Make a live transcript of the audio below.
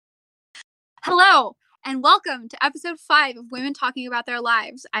Hello, and welcome to episode 5 of Women Talking About Their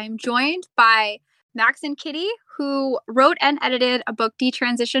Lives. I am joined by Max and Kitty, who wrote and edited a book,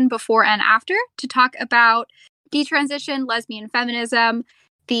 Detransition, Before and After, to talk about detransition, lesbian feminism,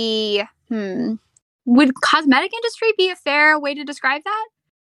 the, would cosmetic industry be a fair way to describe that?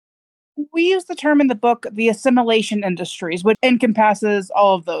 We use the term in the book, the assimilation industries, which encompasses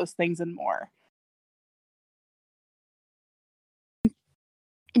all of those things and more.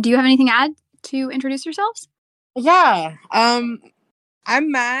 Do you have anything to add to introduce yourselves? Yeah. I'm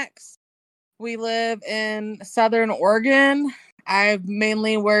Max. We live in Southern Oregon. I've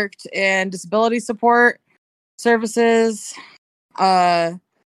mainly worked in disability support services. So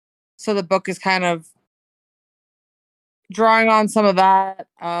the book is kind of drawing on some of that.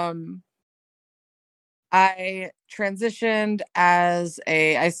 I transitioned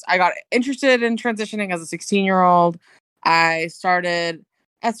I got interested in transitioning as a 16-year-old. I started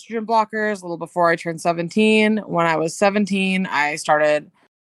estrogen blockers a little before I turned 17. When I was 17, I started.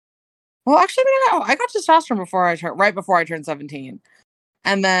 Well, actually, I got testosterone right before I turned 17.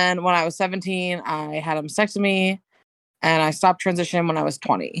 And then when I was 17, I had a mastectomy, and I stopped transition when I was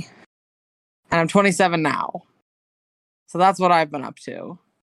 20. And I'm 27 now. So that's what I've been up to.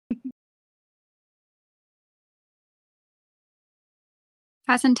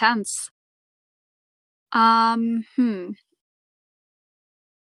 That's intense.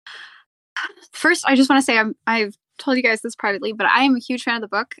 First, I just want to say I've told you guys this privately, but I am a huge fan of the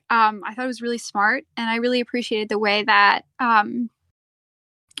book. I thought it was really smart, and I really appreciated the way that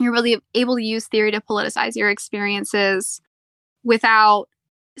you're really able to use theory to politicize your experiences without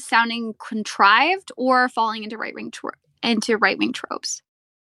sounding contrived or falling into right-wing tropes.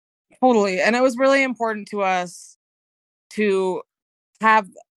 Totally. And it was really important to us to have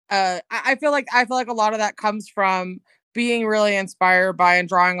I feel like a lot of that comes from being really inspired by and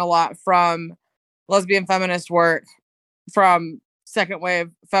drawing a lot from lesbian feminist work, from second wave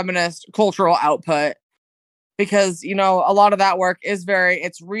feminist cultural output, because a lot of that work is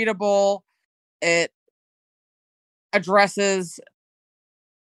it's readable. It addresses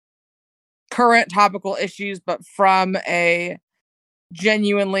current topical issues, but from a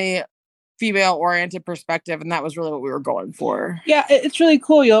genuinely female-oriented perspective, and that was really what we were going for. Yeah, it's really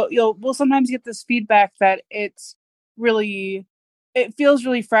cool. We'll sometimes get this feedback that it feels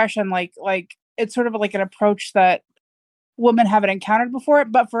really fresh and like it's sort of like an approach that women haven't encountered before.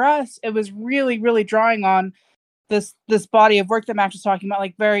 But for us, it was really, really drawing on this body of work that Max was talking about,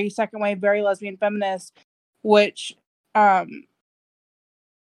 like very second wave, very lesbian feminist, which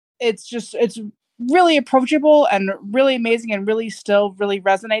it's really approachable and really amazing and really still really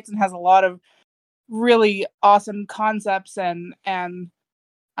resonates and has a lot of really awesome concepts and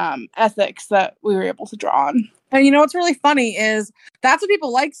ethics that we were able to draw on. And what's really funny is that's what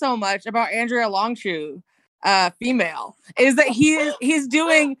people like so much about Andrea Longshoe, female, is that he's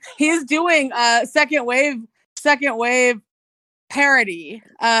doing second wave parody,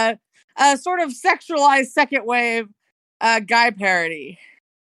 sort of sexualized second wave guy parody.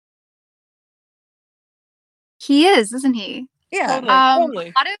 He is, isn't he? Yeah,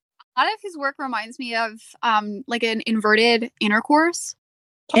 totally. A lot of his work reminds me of like an inverted intercourse.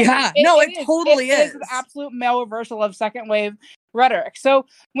 Yeah, it totally is. It is an absolute male reversal of second wave rhetoric. So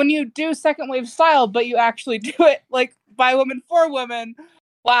when you do second wave style, but you actually do it like by women for women,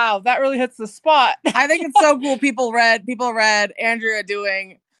 wow, that really hits the spot. I think it's so cool. People read Andrea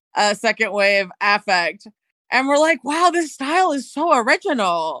doing second wave affect, and we're like, wow, this style is so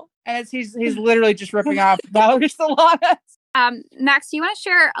original. And he's literally just ripping off Valerie Solanas. Max, do you want to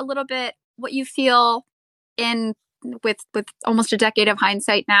share a little bit what you feel with almost a decade of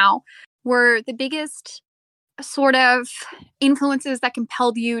hindsight now were the biggest sort of influences that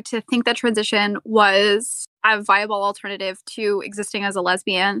compelled you to think that transition was a viable alternative to existing as a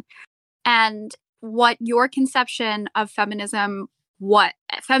lesbian, and what your conception of feminism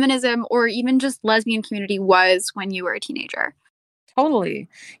or even just lesbian community was when you were a teenager? Totally.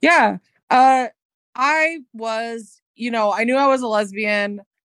 Yeah. I was, I knew I was a lesbian.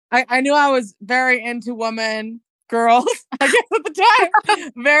 I knew I was very into women, girls, I guess at the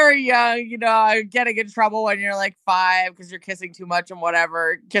time. Very young, getting in trouble when you're like 5 because you're kissing too much and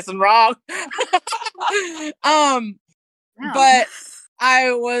whatever, kissing wrong. But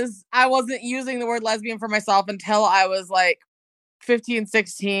I wasn't using the word lesbian for myself until I was like 15,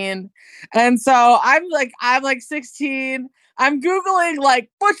 16. And so I'm like 16. I'm Googling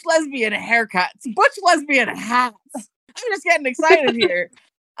like butch lesbian haircuts, butch lesbian hats. I'm just getting excited here.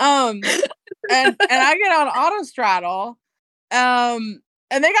 And I get on Autostraddle.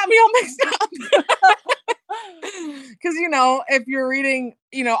 and they got me all mixed up. Because, if you're reading,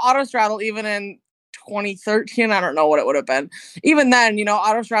 Autostraddle, even in 2013, I don't know what it would have been. Even then,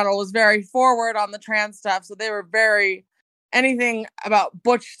 Autostraddle was very forward on the trans stuff. So they were anything about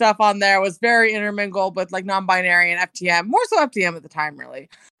butch stuff on there was very intermingled with like non-binary and FTM, more so FTM at the time, really.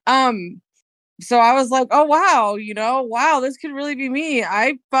 So I was like, oh, wow, wow, this could really be me.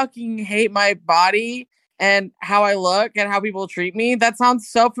 I fucking hate my body and how I look and how people treat me. That sounds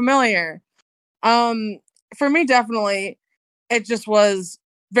so familiar. For me, definitely, it just was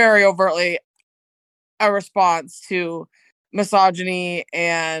very overtly a response to misogyny.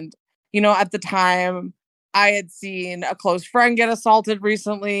 And, at the time, I had seen a close friend get assaulted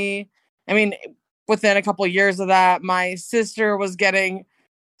recently. I mean, within a couple of years of that, my sister was getting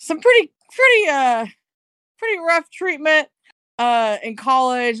some pretty rough treatment in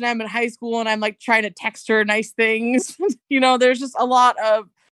college, and I'm in high school, and I'm like trying to text her nice things. There's just a lot of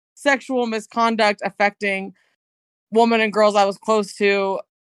sexual misconduct affecting women and girls I was close to.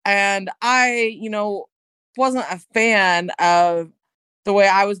 And I, wasn't a fan of the way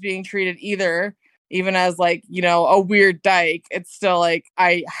I was being treated either, even as like, a weird dyke. It's still like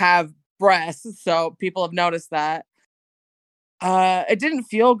I have breasts, so people have noticed that. It didn't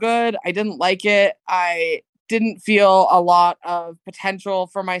feel good. I didn't like it. I didn't feel a lot of potential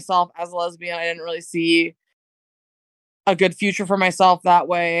for myself as a lesbian. I didn't really see a good future for myself that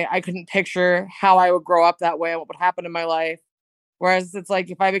way. I couldn't picture how I would grow up that way and what would happen in my life. Whereas it's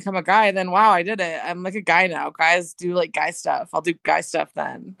like, if I become a guy, then wow, I did it. I'm like a guy now. Guys do like guy stuff. I'll do guy stuff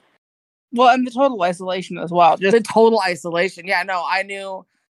then. Well, and the total isolation as well. Just the total isolation. Yeah, no, I knew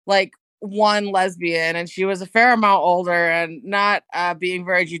like one lesbian, and she was a fair amount older and not being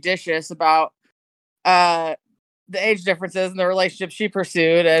very judicious about the age differences and the relationship she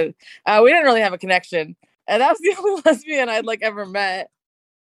pursued. And we didn't really have a connection. And that was the only lesbian I'd like ever met.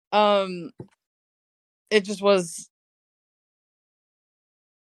 It just was,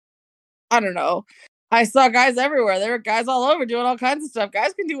 I don't know. I saw guys everywhere. There were guys all over doing all kinds of stuff.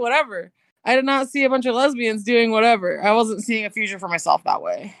 Guys can do whatever. I did not see a bunch of lesbians doing whatever. I wasn't seeing a future for myself that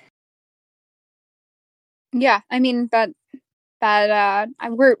way. Yeah, I mean that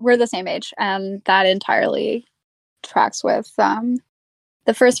we're the same age, and that entirely tracks with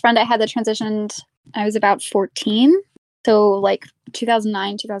the first friend I had that transitioned. I was about 14, so like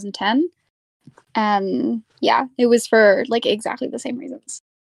 2009, 2010, and yeah, it was for like exactly the same reasons.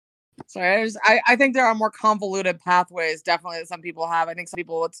 Sorry, I think there are more convoluted pathways, definitely, that some people have. I think some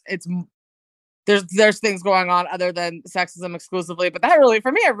people it's there's things going on other than sexism exclusively, but that really,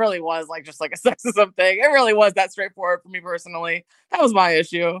 for me, it really was like just like a sexism thing. It really was that straightforward for me personally. That was my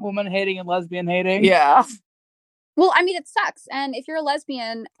issue. Woman hating and lesbian hating. Yeah. Well, I mean, it sucks. And if you're a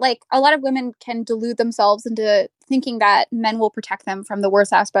lesbian, like a lot of women can delude themselves into thinking that men will protect them from the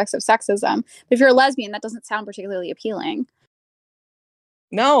worst aspects of sexism. But if you're a lesbian, that doesn't sound particularly appealing.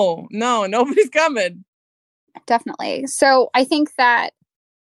 No, nobody's coming. Definitely. So I think that,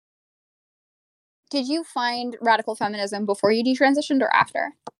 did you find radical feminism before you detransitioned or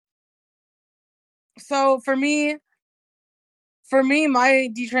after? So for me, my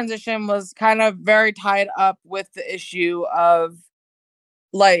detransition was kind of very tied up with the issue of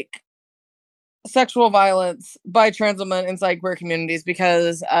like sexual violence by trans women inside queer communities,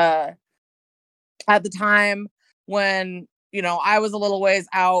 because at the time when, I was a little ways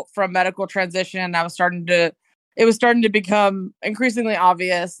out from medical transition, it was starting to become increasingly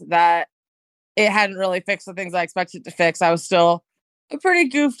obvious that it hadn't really fixed the things I expected it to fix. I was still a pretty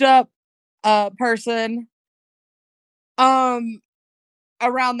goofed up person.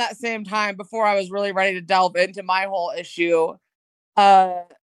 Around that same time, before I was really ready to delve into my whole issue, I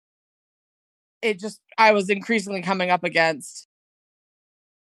was increasingly coming up against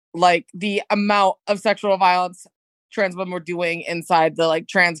like the amount of sexual violence trans women were doing inside the like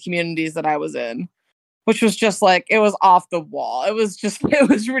trans communities that I was in, which was just like, it was off the wall. It was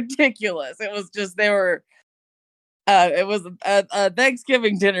ridiculous. It was just, it was a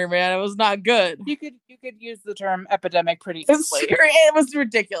Thanksgiving dinner, man. It was not good. You could use the term epidemic pretty easily. It was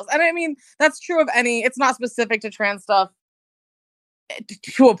ridiculous. And I mean, that's true of it's not specific to trans stuff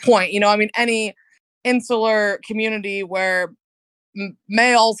to a point, I mean, any insular community where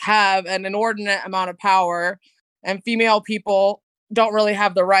males have an inordinate amount of power and female people don't really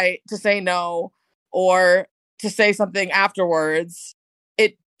have the right to say no or to say something afterwards,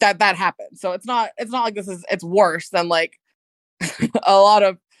 that happens. So it's not like it's worse than like a lot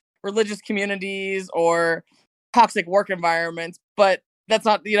of religious communities or toxic work environments, but that's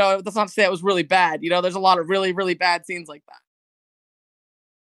not to say it was really bad. There's a lot of really, really bad scenes like that.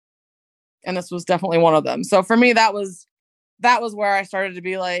 And this was definitely one of them. So for me, that was that was where I started to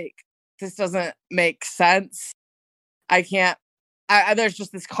be like, this doesn't make sense. I can't, there's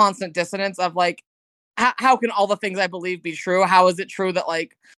just this constant dissonance of like, how can all the things I believe be true? How is it true that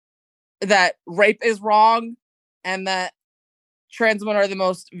like, that rape is wrong and that trans women are the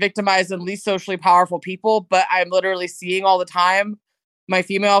most victimized and least socially powerful people, but I'm literally seeing all the time my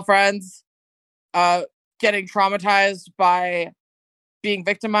female friends getting traumatized by being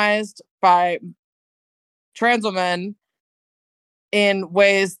victimized by trans women in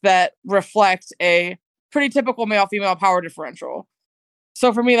ways that reflect a pretty typical male-female power differential.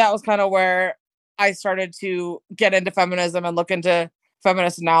 So for me, that was kind of where I started to get into feminism and look into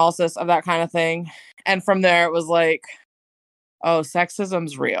feminist analysis of that kind of thing. And from there, it was like, oh,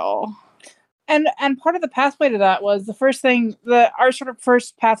 sexism's real. And part of the pathway to that was the first thing, our sort of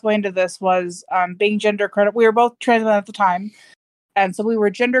first pathway into this was being gender critical. We were both trans men at the time. And so we were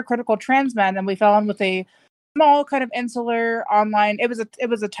gender critical trans men, and we fell in with a small kind of insular online. It was a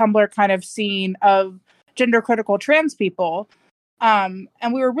Tumblr kind of scene of gender critical trans people. And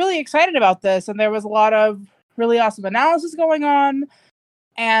we were really excited about this, and there was a lot of really awesome analysis going on.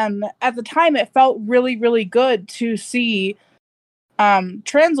 And at the time, it felt really, really good to see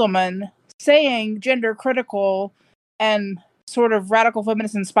trans women saying gender critical and sort of radical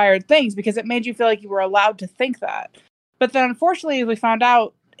feminist inspired things, because it made you feel like you were allowed to think that. But then, unfortunately, we found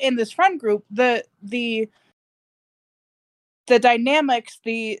out in this friend group, the dynamics,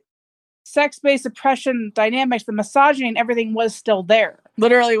 the sex-based oppression dynamics, the misogyny and everything was still there.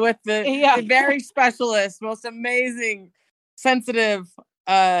 Literally with the very specialist, most amazing, sensitive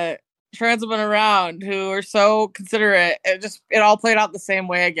trans women around who are so considerate. It all played out the same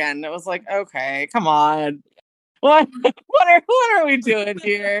way again. It was like, okay, come on. What are we doing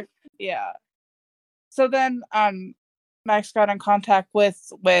here? Yeah. So then Max got in contact with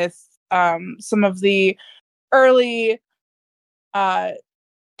some of the early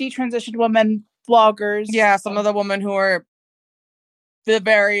detransitioned women bloggers. Yeah, some of the women who are the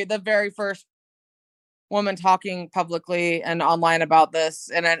very first woman talking publicly and online about this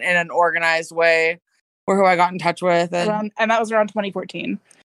in an organized way, or who I got in touch with, and that was around 2014.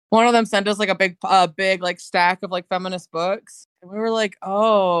 One of them sent us like a big like stack of like feminist books, and we were like,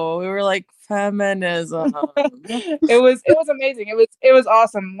 feminism. It was amazing. It was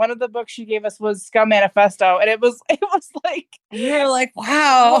awesome. One of the books she gave us was Scum Manifesto, and it was like, we were like,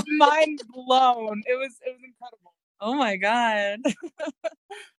 wow, mind blown. It was incredible. Oh my god.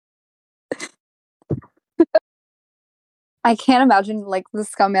 I can't imagine like the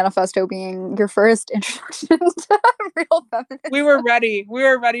Scum Manifesto being your first introduction to real feminism. We were ready. We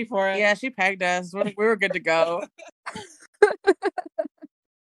were ready for it. Yeah, she pegged us. We were good to go.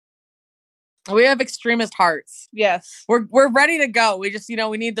 We have extremist hearts. Yes. We're ready to go. We just,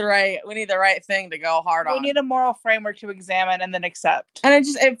 we need the right thing to go hard on. We need a moral framework to examine and then accept. And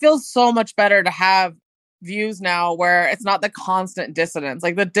it feels so much better to have views now where it's not the constant dissonance.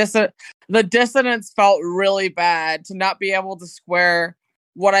 Like the dissonance felt really bad to not be able to square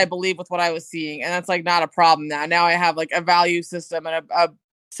what I believe with what I was seeing. And that's like not a problem now. Now I have like a value system and a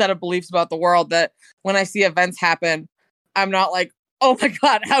set of beliefs about the world that when I see events happen, I'm not like, oh my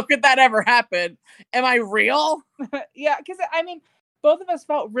God, how could that ever happen? Am I real? Yeah, because I mean, both of us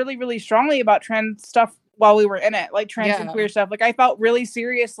felt really, really strongly about trans stuff while we were in it, like trans and queer stuff. Like I felt really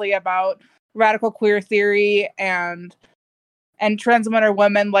seriously about radical queer theory and trans women or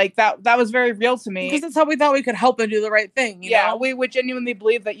women. Like that was very real to me. Because that's how we thought we could help and do the right thing. You know? We would genuinely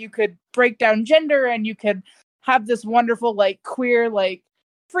believe that you could break down gender and you could have this wonderful like queer like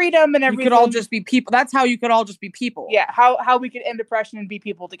freedom and everything. You could all just be people. That's how you could all just be people. Yeah, how we could end oppression and be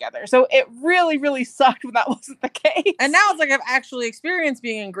people together. So it really, really sucked when that wasn't the case. And now it's like I've actually experienced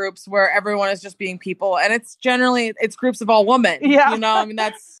being in groups where everyone is just being people, and it's generally groups of all women. Yeah, I mean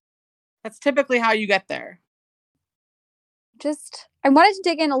that's typically how you get there. I wanted to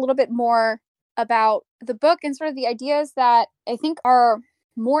dig in a little bit more about the book and sort of the ideas that I think are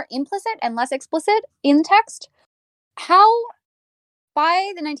more implicit and less explicit in text. How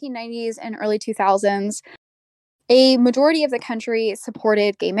by the 1990s and early 2000s, a majority of the country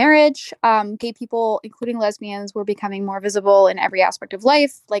supported gay marriage. Gay people, including lesbians, were becoming more visible in every aspect of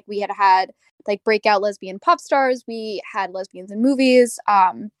life. Like we had like breakout lesbian pop stars. We had lesbians in movies.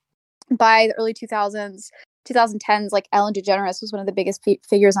 By the early 2000s, 2010s, like Ellen DeGeneres was one of the biggest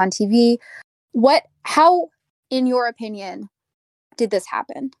figures on TV. How, in your opinion, did this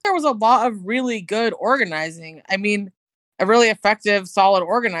happen? There was a lot of really good organizing. I mean, a really effective, solid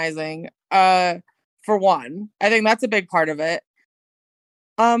organizing, for one. I think that's a big part of it.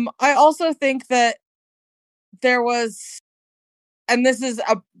 I also think that there was and this is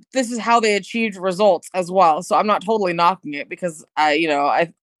how they achieved results as well. So I'm not totally knocking it, because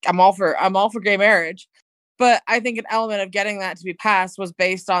I'm all for gay marriage. But I think an element of getting that to be passed was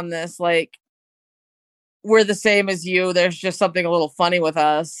based on this, like, we're the same as you. There's just something a little funny with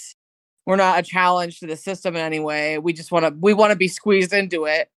us. We're not a challenge to the system in any way. We want to be squeezed into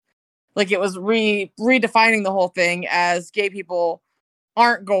it. Like, it was redefining the whole thing as gay people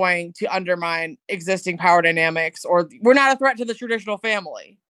aren't going to undermine existing power dynamics, or we're not a threat to the traditional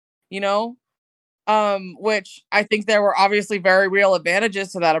family, which I think there were obviously very real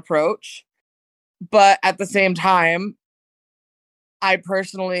advantages to that approach. But at the same time, I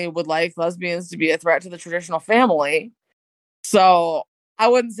personally would like lesbians to be a threat to the traditional family. So I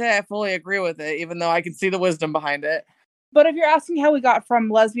wouldn't say I fully agree with it, even though I can see the wisdom behind it. But if you're asking how we got from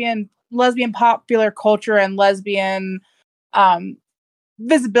lesbian popular culture and lesbian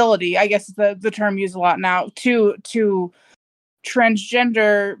visibility, I guess is the term used a lot now, to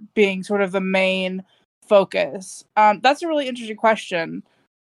transgender being sort of the main focus, that's a really interesting question.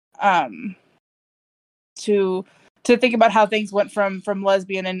 To think about how things went from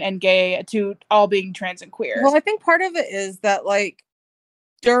lesbian and gay to all being trans and queer. Well, I think part of it is that, like,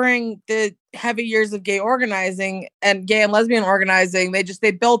 during the heavy years of gay organizing and gay and lesbian organizing,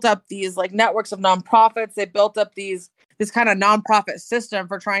 they built up these, like, networks of nonprofits. They built up this kind of nonprofit system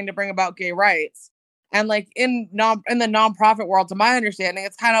for trying to bring about gay rights. And, like, in the nonprofit world, to my understanding,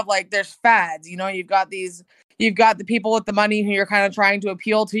 it's kind of like there's fads. You've got the people with the money who you're kind of trying to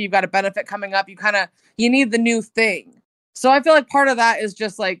appeal to. You've got a benefit coming up. You need the new thing. So I feel like part of that is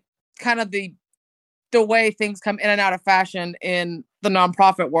just, like, kind of the way things come in and out of fashion in the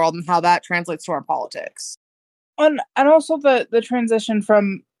nonprofit world, and how that translates to our politics. And also the transition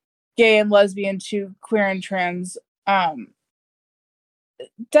from gay and lesbian to queer and trans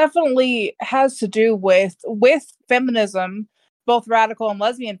definitely has to do with feminism, both radical and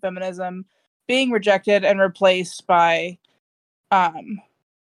lesbian feminism, being rejected and replaced by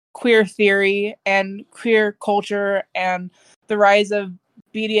queer theory and queer culture, and the rise of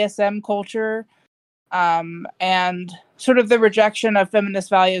BDSM culture, and sort of the rejection of feminist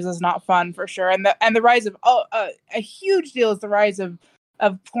values is not fun, for sure. And the rise of a huge deal is the rise of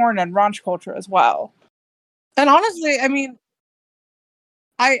porn and raunch culture as well. And honestly, I mean,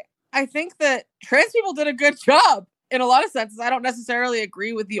 I think that trans people did a good job in a lot of senses. I don't necessarily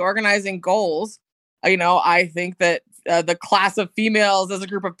agree with the organizing goals. I think that the class of females as a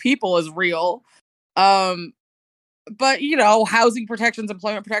group of people is real. But, housing protections,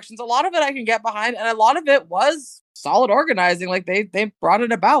 employment protections, a lot of it I can get behind. And a lot of it was solid organizing. Like, they brought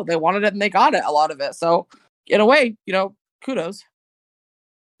it about. They wanted it and they got it, a lot of it. So in a way, kudos.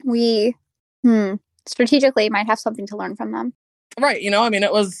 We strategically might have something to learn from them. Right. I mean,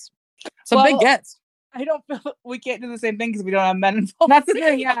 it was some big gets. I don't feel we can't do the same thing because we don't have men involved. That's the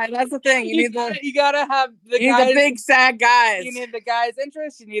thing. Yeah, that's the thing. You gotta have the big sad guys. You need the guys'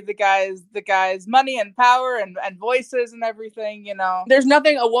 interest. You need the guys' money and power and voices and everything. There's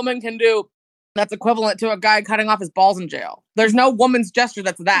nothing a woman can do that's equivalent to a guy cutting off his balls in jail. There's no woman's gesture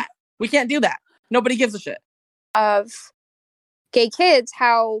that's that. We can't do that. Nobody gives a shit. Of gay kids,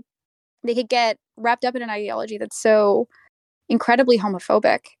 how they could get wrapped up in an ideology that's so incredibly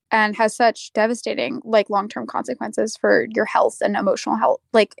homophobic and has such devastating, like, long-term consequences for your health and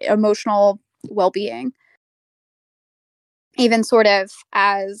emotional well-being. Even sort of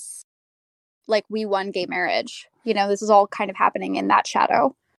as, like, we won gay marriage. This is all kind of happening in that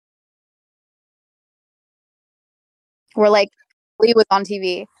shadow. We're like, we was on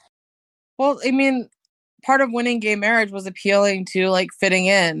TV. Well, I mean, part of winning gay marriage was appealing to, like, fitting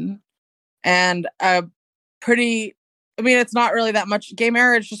in, and it's not really that much. Gay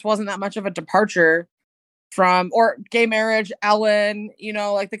marriage just wasn't that much of a departure from, or gay marriage, Ellen,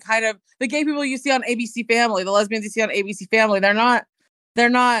 like the gay people you see on ABC Family, the lesbians you see on ABC Family, they're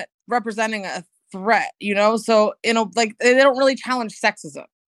not representing a threat, so, like, they don't really challenge sexism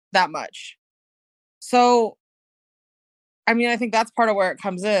that much. So, I mean, I think that's part of where it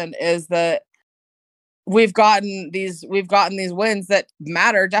comes in, is that we've gotten these wins that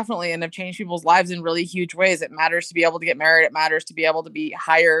matter, definitely, and have changed people's lives in really huge ways. It matters to be able to get married. It matters to be able to be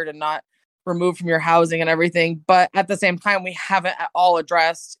hired and not removed from your housing and everything. But at the same time, we haven't at all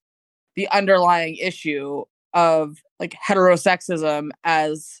addressed the underlying issue of, like, heterosexism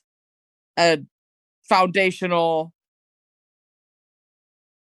as a foundational,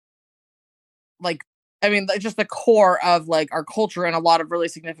 like, I mean, just the core of, like, our culture in a lot of really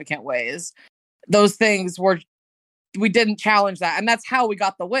significant ways. Those things we didn't challenge that. And that's how we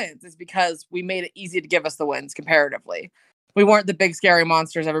got the wins, is because we made it easy to give us the wins comparatively. We weren't the big scary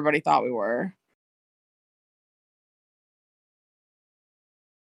monsters everybody thought we were.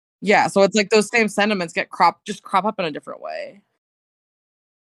 Yeah, so it's like those same sentiments crop up in a different way.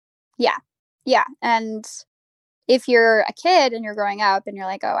 Yeah. And if you're a kid and you're growing up and you're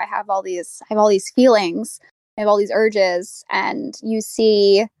like, oh, I have all these feelings, I have all these urges, and you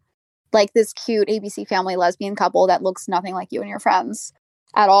see like this cute ABC Family lesbian couple that looks nothing like you and your friends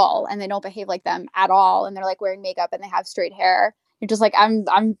at all, and they don't behave like them at all, and they're like wearing makeup and they have straight hair. You're just like, I'm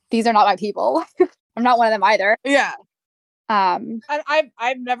these are not my people. I'm not one of them either. Yeah. I've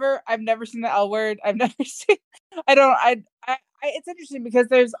never seen the L word. I've never seen. It's interesting because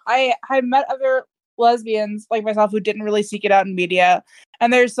I met other lesbians like myself who didn't really seek it out in media,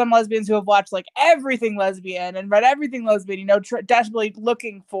 and there's some lesbians who have watched like everything lesbian and read everything lesbian. You know, desperately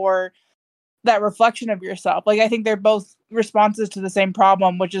looking for that reflection of yourself. Like I think they're both responses to the same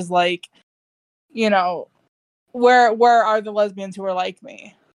problem, which is like, you know, where are the lesbians who are like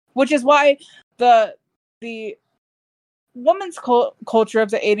me? Which is why the women's culture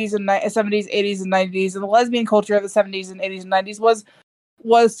of the 80s and 70s, 80s and 90s, and the lesbian culture of the 70s and 80s and 90s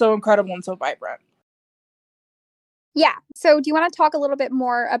was so incredible and so vibrant. Yeah. So do you want to talk a little bit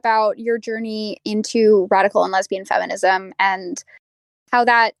more about your journey into radical and lesbian feminism and how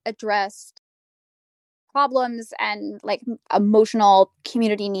that addressed problems and like emotional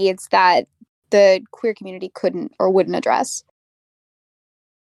community needs that the queer community couldn't or wouldn't address?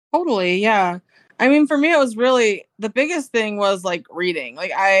 Totally, yeah. I mean, for me, it was really the biggest thing was like reading.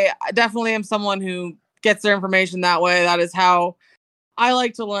 Like, I definitely am someone who gets their information that way. That is how I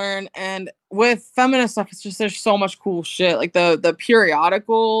like to learn. And with feminist stuff, it's just there's so much cool shit. Like the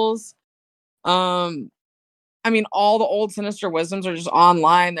periodicals. I mean, all the old Sinister Wisdoms are just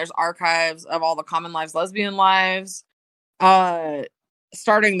online. There's archives of all the common lives, lesbian lives.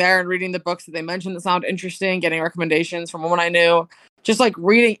 Starting there and reading the books that they mentioned that sound interesting, getting recommendations from women I knew, just like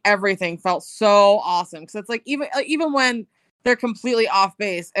reading everything felt so awesome. Because it's like even when they're completely off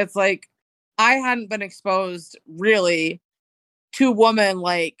base, it's like I hadn't been exposed really to women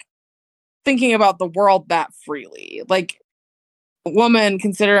like thinking about the world that freely, like women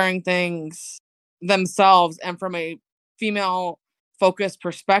considering things themselves and from a female focused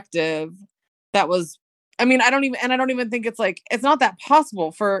perspective that was, I mean, I don't even think it's not that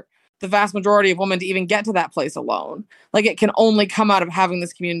possible for the vast majority of women to even get to that place alone. Like it can only come out of having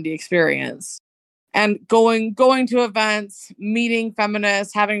this community experience and going to events, meeting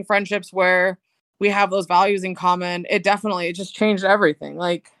feminists, having friendships where we have those values in common. It just changed everything.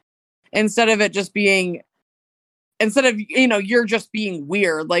 Like instead of you're just being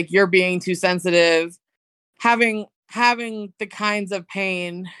weird, like you're being too sensitive, having the kinds of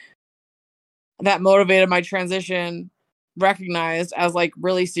pain that motivated my transition recognized as like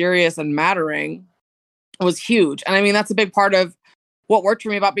really serious and mattering was huge. And I mean, that's a big part of what worked for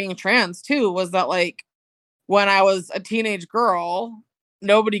me about being trans too, was that like when I was a teenage girl,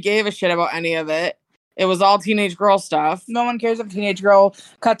 nobody gave a shit about any of it. It was all teenage girl stuff. No one cares if a teenage girl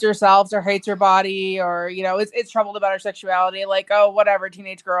cuts herself or hates her body or, you know, it's troubled about her sexuality. Like, oh, whatever,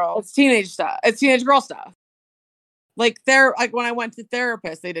 teenage girl. It's teenage stuff. It's teenage girl stuff. Like like when I went to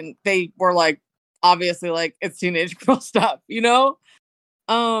therapists, they were like, obviously like it's teenage girl stuff, you know?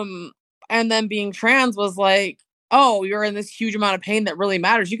 And then being trans was like, oh, you're in this huge amount of pain that really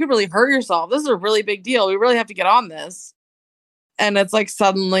matters. You could really hurt yourself. This is a really big deal. We really have to get on this. And it's like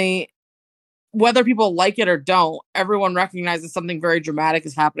suddenly, whether people like it or don't, everyone recognizes something very dramatic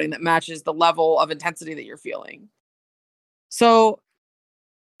is happening that matches the level of intensity that you're feeling. So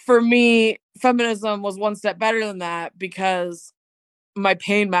for me, feminism was one step better than that because my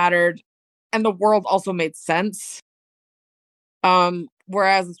pain mattered and the world also made sense.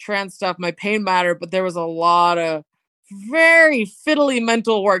 Whereas with trans stuff, my pain mattered, but there was a lot of very fiddly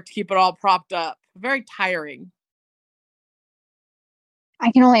mental work to keep it all propped up. Very tiring.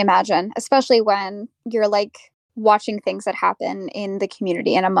 I can only imagine, especially when you're like watching things that happen in the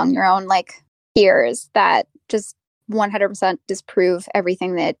community and among your own like peers that just 100% disprove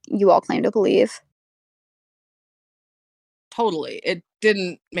everything that you all claim to believe. Totally. It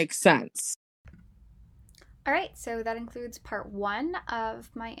didn't make sense. All right, so that includes part 1 of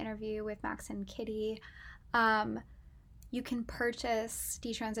my interview with Max and Kitty. You can purchase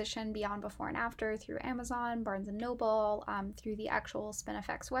Detransition Beyond Before and After through Amazon, Barnes & Noble, through the actual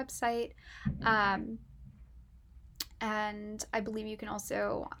SpinFX website. And I believe you can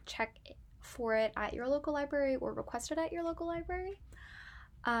also check for it at your local library or request it at your local library.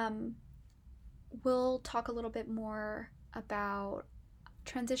 We'll talk a little bit more about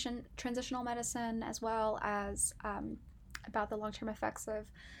transitional medicine as well as about the long-term effects of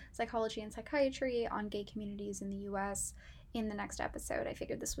psychology and psychiatry on gay communities in the US in the next episode. I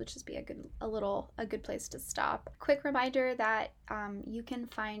figured this would just be a good place to stop. Quick reminder that you can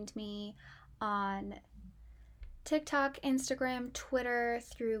find me on TikTok, Instagram, Twitter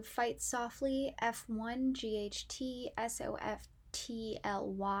through Fight Softly,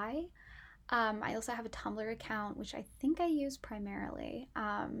 FIGHTSOFTLY. I also have a Tumblr account, which I think I use primarily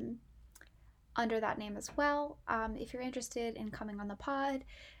under that name as well. If you're interested in coming on the pod,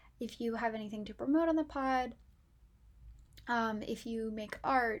 if you have anything to promote on the pod, if you make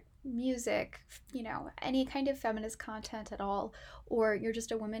art, music, any kind of feminist content at all, or you're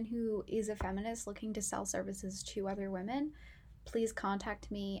just a woman who is a feminist looking to sell services to other women, please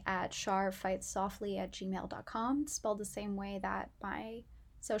contact me at charfightsoftly@gmail.com, spelled the same way that my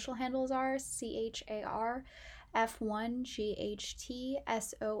social handles are,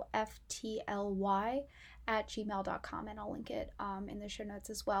 CHARF1GHTSOFTLY@gmail.com, and I'll link it in the show notes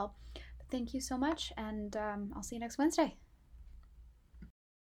as well. But thank you so much, and I'll see you next Wednesday.